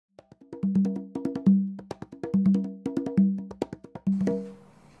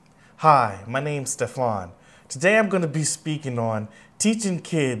Hi, my name's Stefan. Today I'm going to be speaking on teaching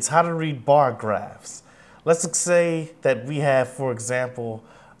kids how to read bar graphs. Let's say that we have, for example,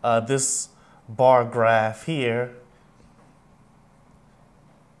 this bar graph here.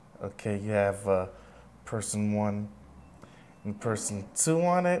 Okay, you have person 1 and person 2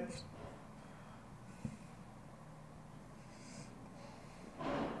 on it.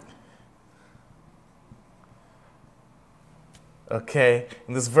 Okay,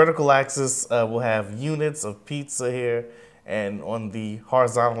 in this vertical axis, we'll have units of pizza here, and on the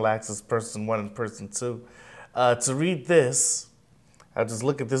horizontal axis, person 1 and person 2. To read this, I'll just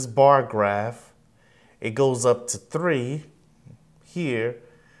look at this bar graph. It goes up to 3 here,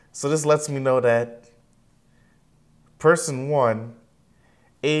 so this lets me know that person 1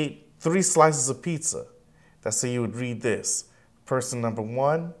 ate 3 slices of pizza. That's how you would read this. Person number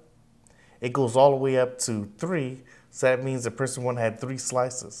 1, it goes all the way up to 3, so that means that person 1 had 3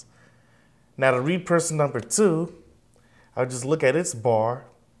 slices. Now to read person number 2, I'll just look at its bar,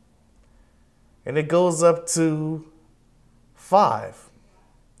 and it goes up to 5.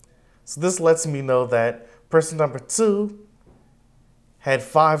 So this lets me know that person number 2 had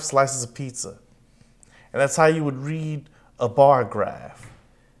 5 slices of pizza. And that's how you would read a bar graph.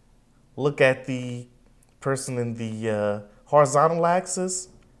 Look at the person in the horizontal axis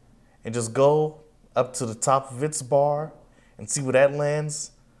and just go up to the top of its bar and see where that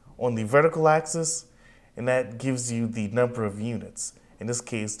lands on the vertical axis, and that gives you the number of units. In this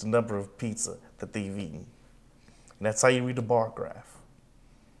case, the number of pizza that they've eaten. And that's how you read a bar graph.